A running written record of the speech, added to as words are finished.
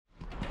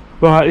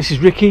Right, this is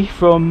Ricky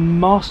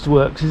from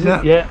Masterworks, is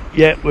it?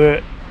 Yeah,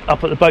 we're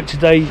up at the boat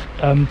today,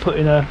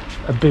 putting a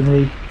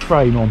Bimini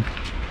frame on.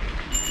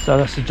 So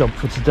that's the job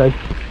for today.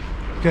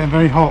 Getting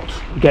very hot.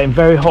 Getting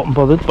very hot and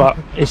bothered, but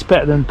it's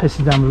better than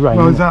pissing down with rain.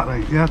 Well,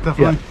 exactly. Yeah,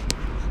 definitely. Yeah.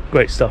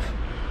 Great stuff.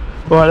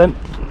 Right then,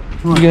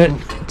 Right, you're going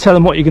to tell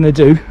them what you're going to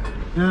do.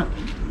 Yeah.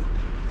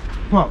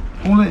 Well,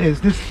 all it is,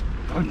 this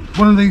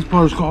one of these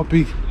bars got to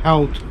be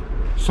held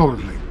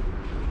solidly,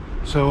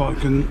 so I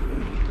can,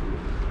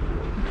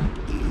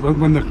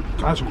 when the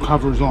actual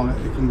cover is on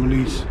it, you can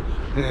release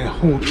it,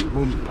 hold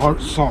one part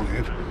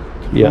solid,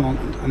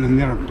 and then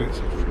the other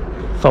bits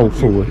fold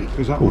forward.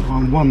 Because that was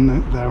on one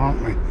there, aren't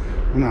we?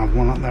 We're going to have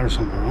one up there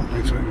somewhere, aren't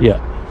we? So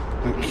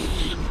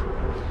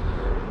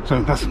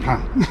so that's the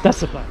plan. That's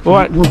the plan. All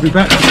right, we'll be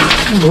back.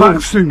 We'll be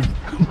back soon.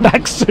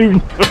 Back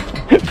soon.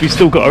 We've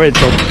still got our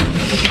heads on.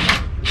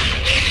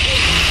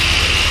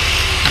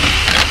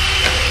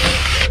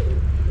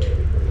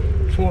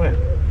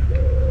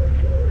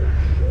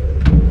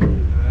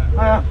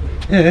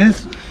 It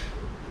is.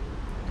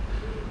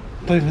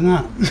 Not even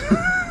that.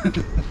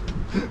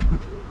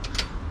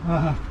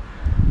 Right,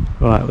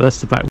 well that's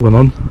the back one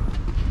on.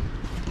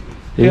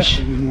 Ish.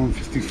 Yeah,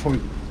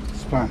 155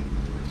 span.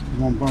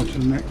 One bar to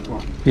the next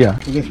one. Yeah.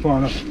 So this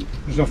bar, we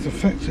just have to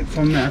fix it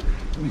from there.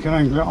 We can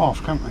angle it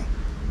off, can't we?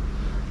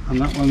 And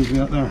that one's be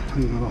up there,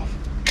 angle it off.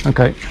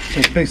 Okay.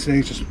 So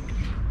basically just.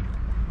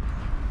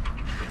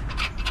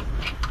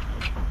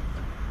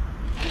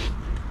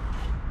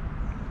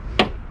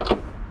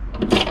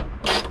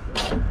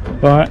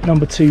 Right,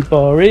 number 2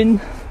 bar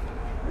in.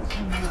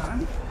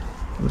 On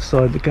the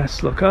side of the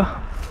gas locker.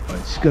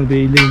 It's going to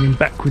be leaning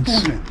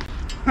backwards.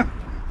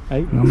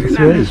 Hey, number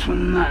 3. This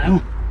one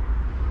now.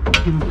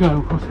 Here we go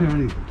across here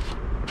anyway.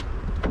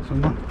 So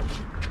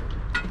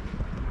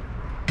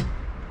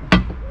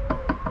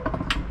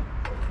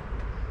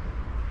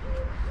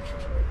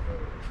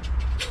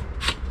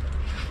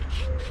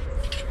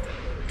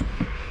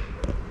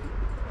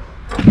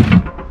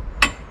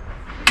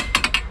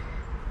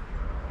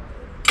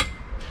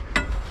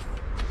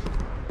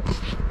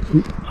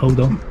hold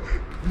on.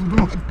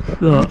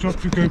 Look,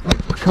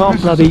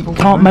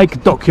 can't make a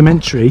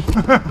documentary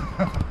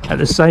at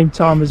the same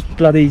time as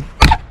bloody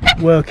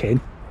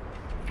working.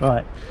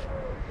 Right.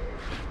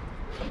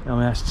 I mean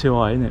that's too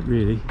high, isn't it?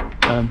 Really.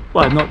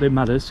 Well, not that it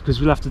matters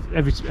because we'll have to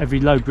every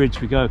low bridge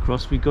we go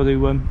across, we've got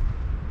to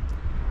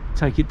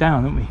take it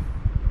down, haven't we?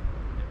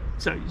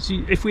 So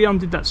see, if we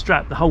undid that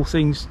strap, the whole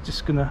thing's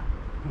just gonna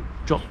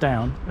drop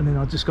down, and then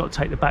I've just got to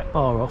take the back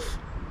bar off.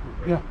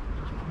 Yeah.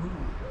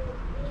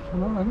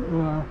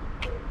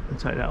 And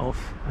take that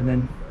off, and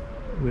then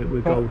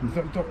we're golden.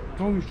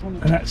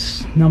 And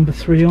that's number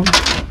 3 on.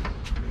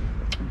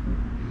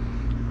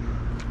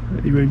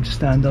 Plenty room to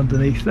stand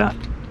underneath that.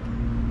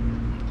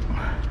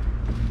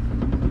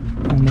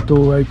 And the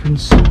door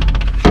opens,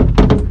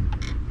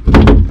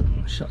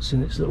 shuts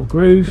in its little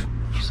groove,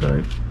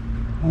 so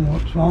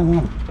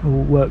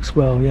all works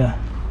well. Yeah.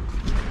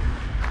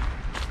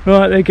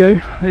 Right, there you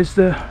go. There's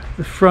the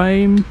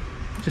frame,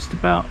 just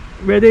about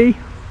ready.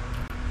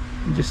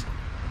 And just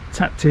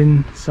tapped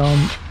in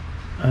some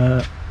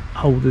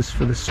holders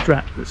for the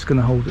strap that's going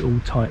to hold it all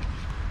tight,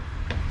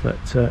 but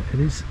it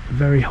is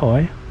very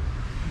high.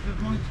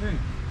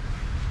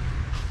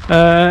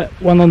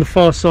 One on the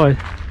far side.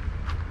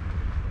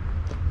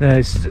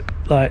 There's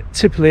like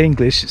typically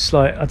English, it's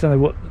like I don't know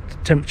what the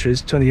temperature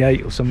is,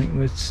 28 or something.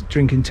 We're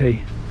drinking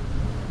tea.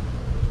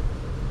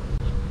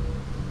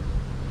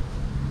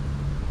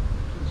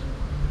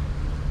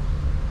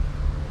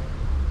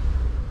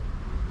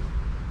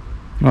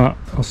 Alright,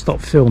 I'll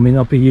stop filming,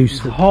 I'll be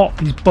useful. He's hot,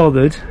 he's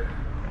bothered,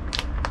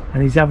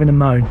 and he's having a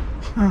moan.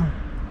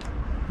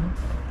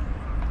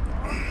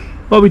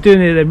 What are we doing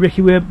here then,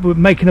 Ricky? We're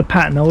making a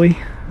pattern, are we?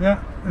 Yeah.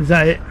 Is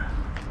that it?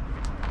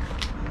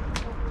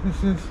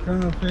 This is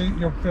going to be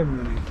your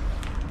Bimini.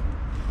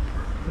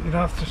 But you'd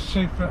have to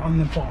shape it on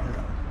the bar.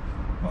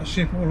 Got to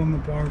shape it all on the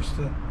bars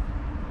to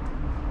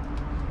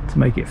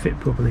make it fit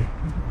properly.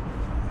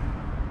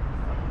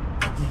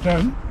 If you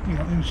don't, you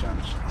got no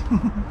chance.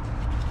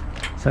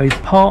 So he's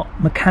part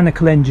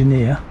mechanical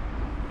engineer,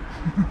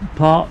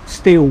 part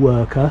steel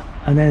worker,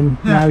 and then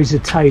now he's a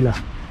tailor.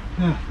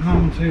 Yeah, now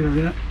I'm a tailor,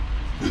 yeah.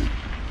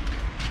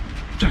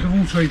 Jack of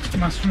all trades,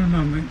 master of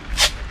none, mate.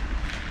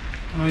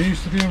 I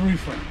used to be a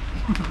roofer.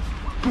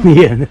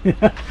 Yeah,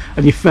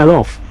 and you fell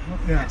off.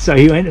 Yeah. So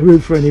you ain't a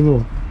roofer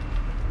anymore.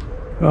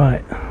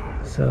 Right,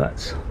 so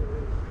that's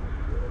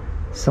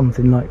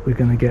something like we're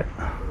going to get.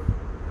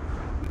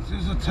 This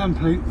is a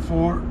template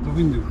for the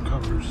window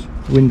covers.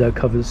 Window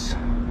covers.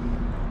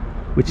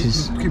 Which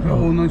is keep it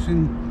all nice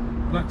and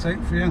black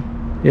tape for you.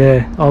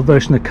 Yeah, our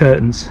version of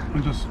curtains. I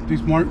just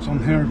these marks on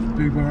here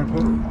be where I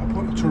put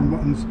the turn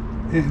buttons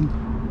in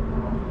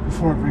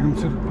before I bring them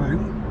to the boat,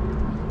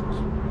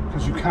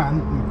 because you can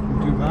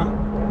do that.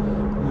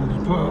 And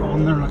just put it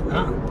on there like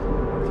that,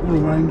 all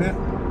around it.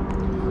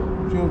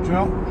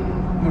 Gel,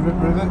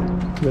 rivet.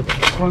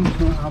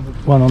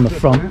 One on the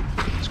front.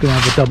 It's going to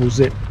have a double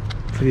zip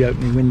for the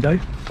opening window.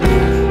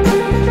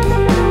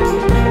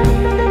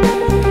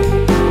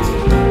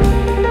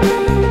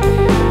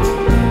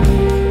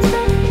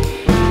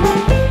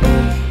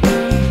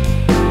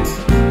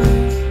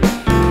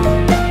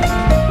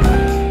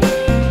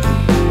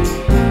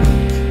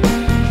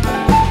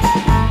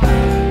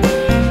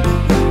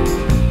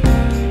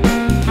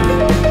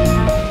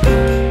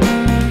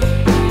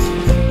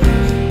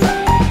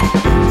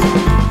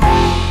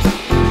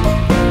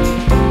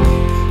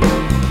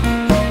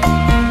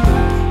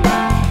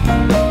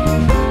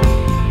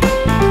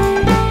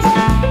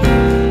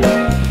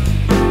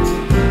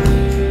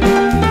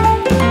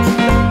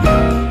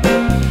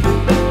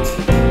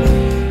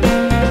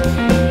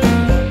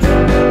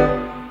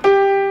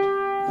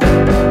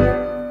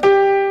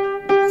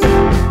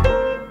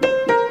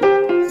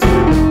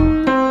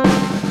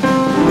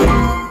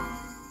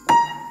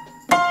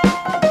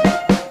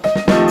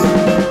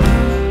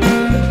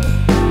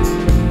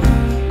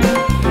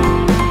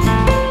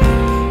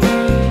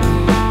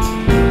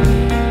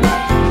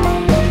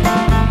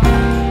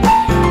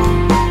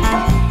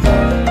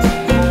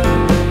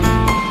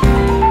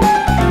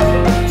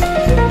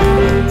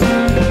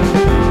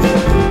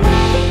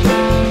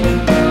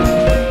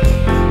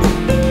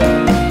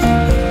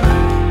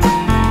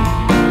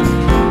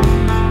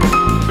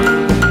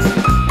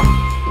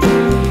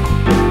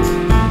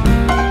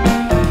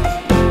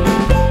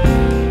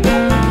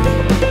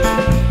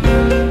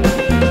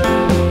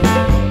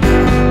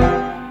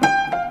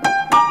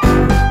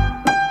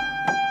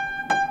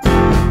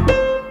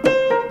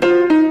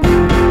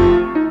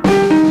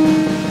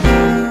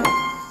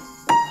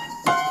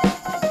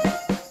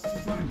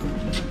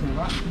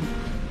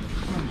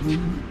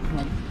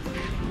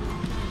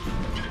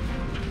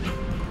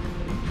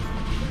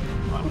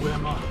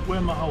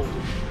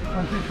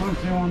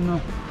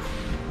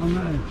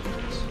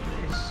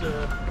 It's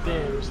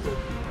there is the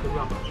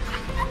rubber.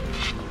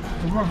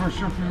 The rubber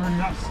should be really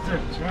that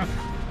stiff, yeah?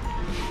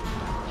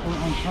 Put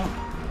it on top.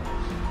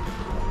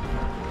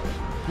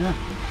 Yeah?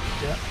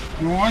 Yeah.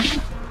 You alright?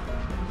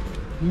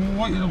 You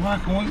alright in the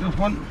back and white in the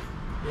front?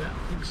 Yeah, I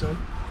think so.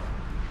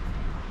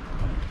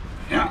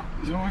 Yeah,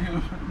 so I get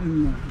a fit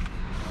in there.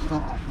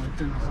 Start off like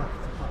this.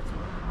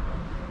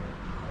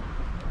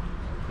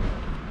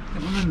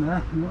 Get them in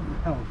there, and what the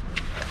hell?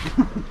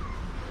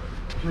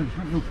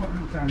 You'll put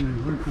it down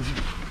there because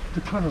it's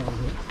the colour of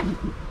it.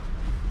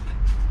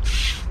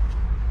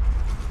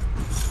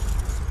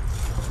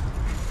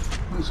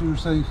 That's what we're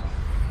saying.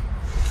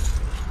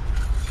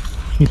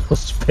 You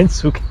lost your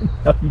pencil again.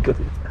 Oh, you got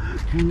it.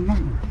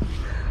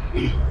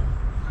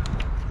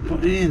 Put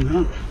it in,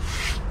 huh?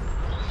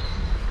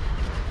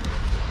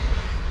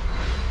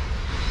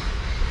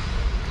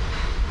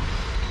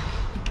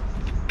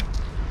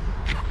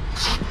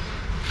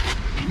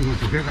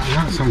 Get that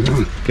outside, don't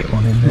we? Get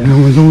one in there. No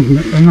one's holding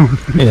it, no.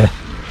 Yeah.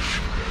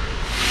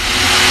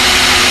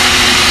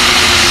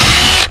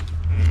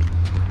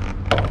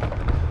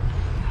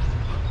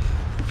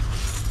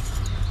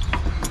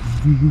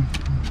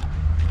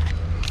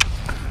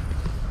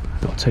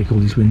 Got to take all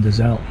these windows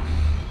out.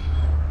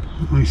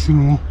 I see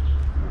them all.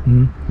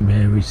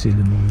 Yeah, we see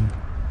them all.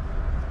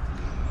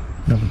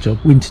 Another job,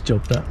 winter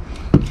job that.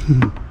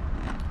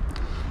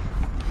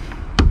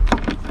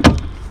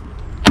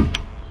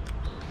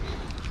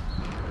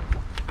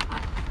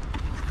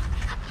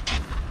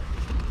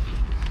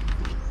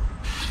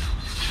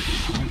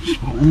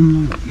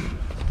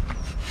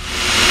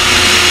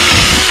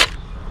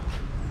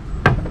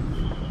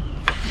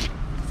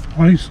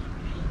 Ice.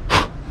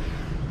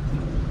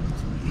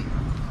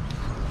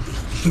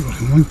 Still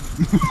looking one.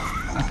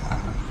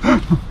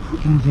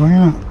 I'm doing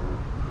it.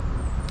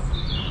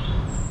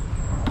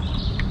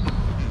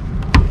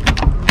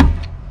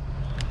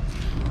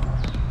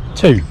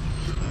 Two.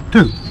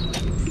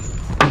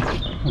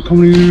 I'm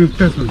coming in with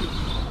Desmond.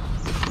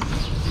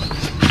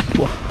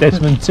 What?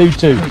 Desmond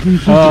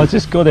 2-2. Oh, I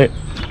just got it.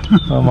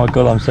 Oh my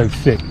god, I'm so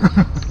thick.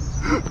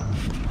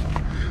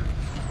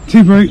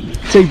 Tea break.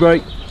 Tea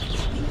break.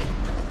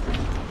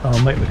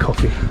 I'll make the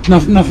coffee.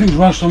 Nothing's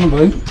rushed on the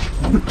boat.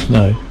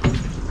 No.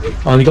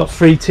 I only got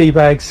 3 tea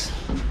bags.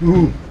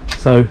 Ooh.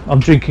 So I'm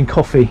drinking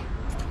coffee.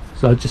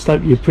 So I just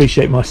hope you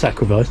appreciate my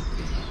sacrifice.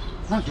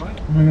 That's right.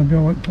 I'm going to be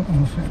alright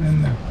putting the fit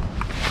in there.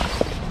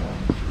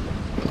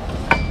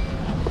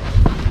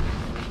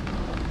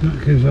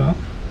 That goes up.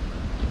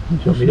 Do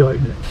you want me to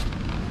open it?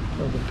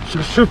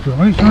 Just should be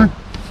alright, right?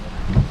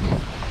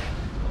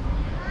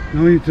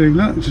 Now you do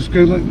that, just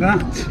go like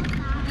that.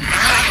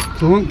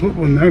 So I won't put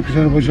one there because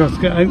otherwise you have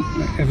to get out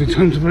every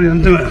time to really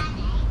undo it.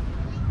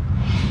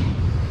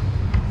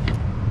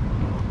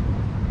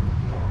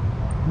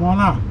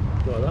 Voila!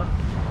 Voila.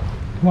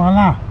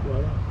 Voila!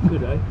 Voila.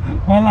 Good, eh?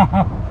 Voila!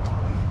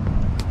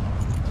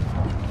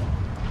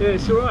 Yeah,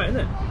 it's alright,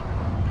 isn't it?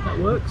 That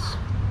works.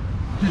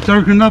 Is it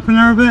darkened up in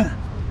there a bit?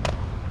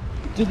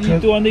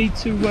 Do I need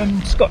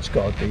to Scotch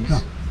guard these?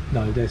 No.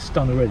 No, they're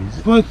done already. Is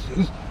it? But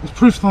it's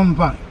proofed on the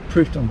back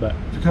Proofed on back.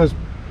 because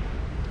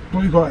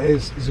what you got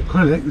is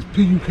acrylic, it's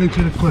PU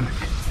coated acrylic,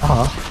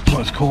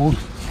 what it's called,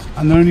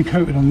 and they're only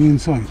coated on the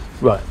inside.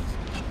 Right.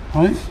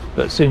 Right?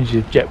 But as soon as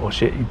you jet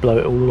wash it, you blow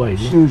it all the way, do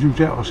As you? soon as you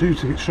jet wash it, you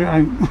take it straight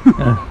out.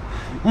 Yeah.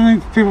 I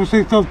think people say,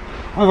 I've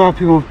had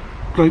people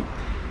like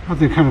had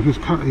their cannabis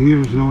cut in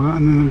years and all that,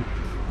 and then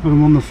when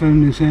I'm on the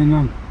phone they're saying,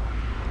 I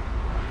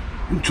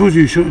told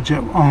you should have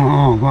jet.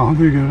 Oh, well,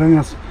 there you go. Then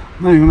now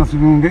you're gonna have to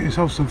go and get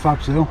yourself some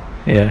Fab Seal.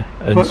 Yeah.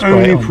 And But spray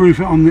only it on. proof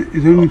it on the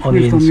proofed on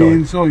the inside.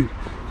 inside.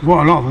 Because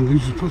what a lot of them do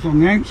is just put it on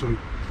the outside.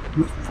 It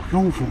looks fucking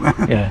awful.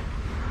 Yeah.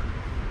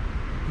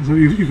 So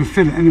you can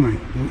feel it anyway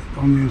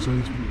on the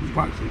inside. It's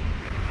waxy.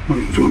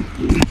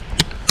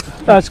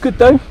 That's good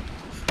though.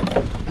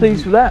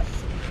 Pleased with that.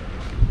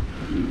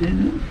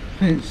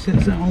 It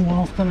sits that all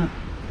off, doesn't it?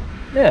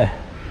 Yeah.